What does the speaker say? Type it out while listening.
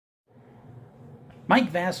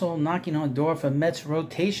Mike Vasil knocking on the door for Mets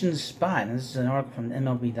rotation spot. And this is an article from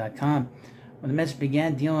MLB.com. When the Mets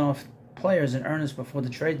began dealing off players in earnest before the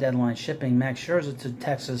trade deadline, shipping Max Scherzer to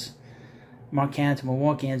Texas, Mark Canha to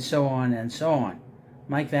Milwaukee, and so on and so on,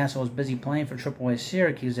 Mike Vasil was busy playing for AAA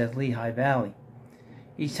Syracuse at Lehigh Valley.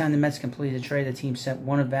 Each time the Mets completed a trade, the team sent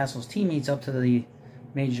one of Vasil's teammates up to the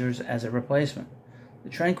majors as a replacement. The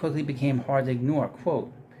trend quickly became hard to ignore.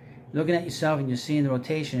 Quote, "You're looking at yourself and you're seeing the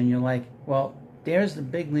rotation and you're like, well, there's the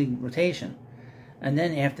big league rotation. And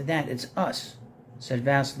then after that, it's us," said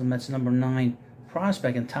Vasil, the Mets' number 9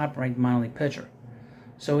 prospect and top-ranked minor league pitcher.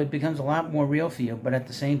 So it becomes a lot more real for you, but at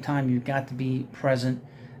the same time, you've got to be present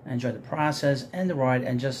and enjoy the process and the ride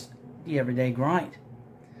and just the everyday grind.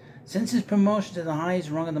 Since his promotion to the highest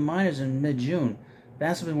rung of the minors in mid-June, Vasil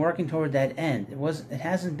has been working toward that end. It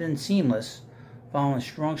hasn't been seamless, following a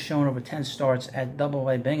strong showing over 10 starts at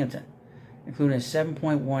Double-A Binghamton, including a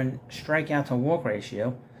 7.1 strikeout-to-walk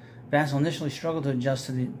ratio. Vasil initially struggled to adjust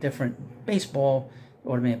to the different baseball,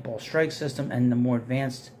 automated ball strike system, and the more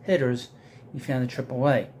advanced hitters he found at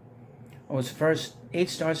AAA. Over his first 8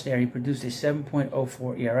 starts there, he produced a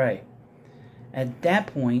 7.04 ERA. At that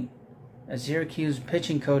point, as Syracuse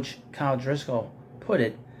pitching coach Kyle Driscoll put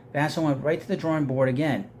it, Vasil went right to the drawing board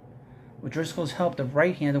again. With Driscoll's help, the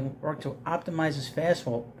right-hander worked to optimize his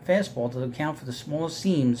fastball to account for the smaller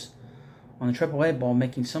seams on the AAA ball,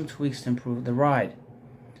 making some tweaks to improve the ride,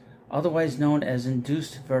 otherwise known as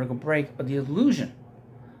induced vertical break or the illusion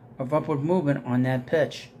of upward movement on that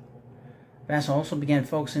pitch. Vasil also began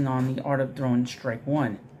focusing on the art of throwing strike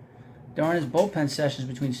one. During his bullpen sessions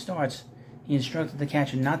between starts, he instructed the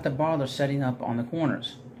catcher not to bother setting up on the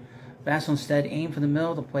corners. Vasil instead aimed for the middle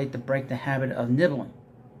of the plate to break the habit of nibbling.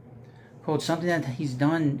 Quote, "Something that he's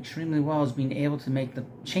done extremely well is being able to make the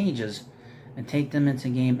changes and take them into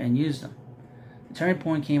game and use them." The turning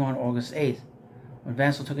point came on August 8th, when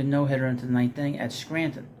Vasil took a no-hitter into the 9th inning at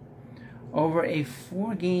Scranton. Over a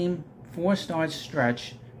 4-start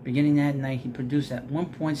stretch beginning that night, he produced that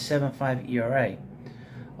 1.75 ERA.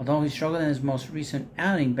 Although he struggled in his most recent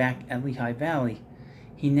outing back at Lehigh Valley,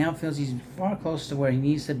 he now feels he's far closer to where he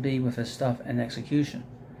needs to be with his stuff and execution.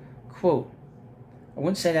 Quote, "I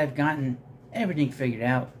wouldn't say that I've gotten everything figured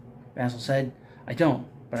out," Vasil said. "I don't,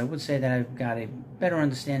 but I would say that I've got a better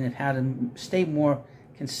understanding of how to stay more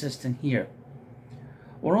consistent here."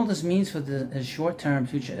 What all this means for his short-term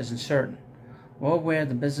future isn't certain. Well aware of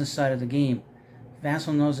the business side of the game,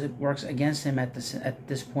 Vasil knows it works against him at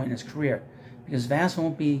this point in his career. Because Vasil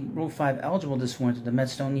won't be Rule 5 eligible this winter, the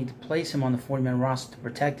Mets don't need to place him on the 40-man roster to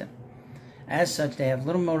protect him. As such, they have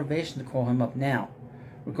little motivation to call him up now,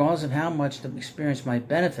 regardless of how much the experience might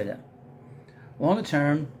benefit him. Longer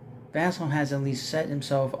term, Vasil has at least set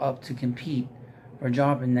himself up to compete for a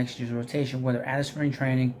job in next year's rotation, whether at a spring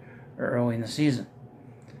training or early in the season.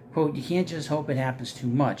 Quote, "You can't just hope it happens too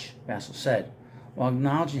much," Vasil said, while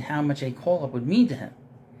acknowledging how much a call-up would mean to him.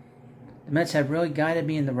 "The Mets have really guided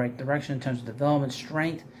me in the right direction in terms of development,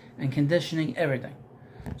 strength, and conditioning, everything.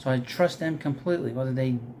 So I trust them completely.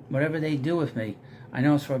 Whatever they do with me, I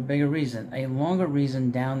know it's for a bigger reason, a longer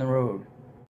reason down the road."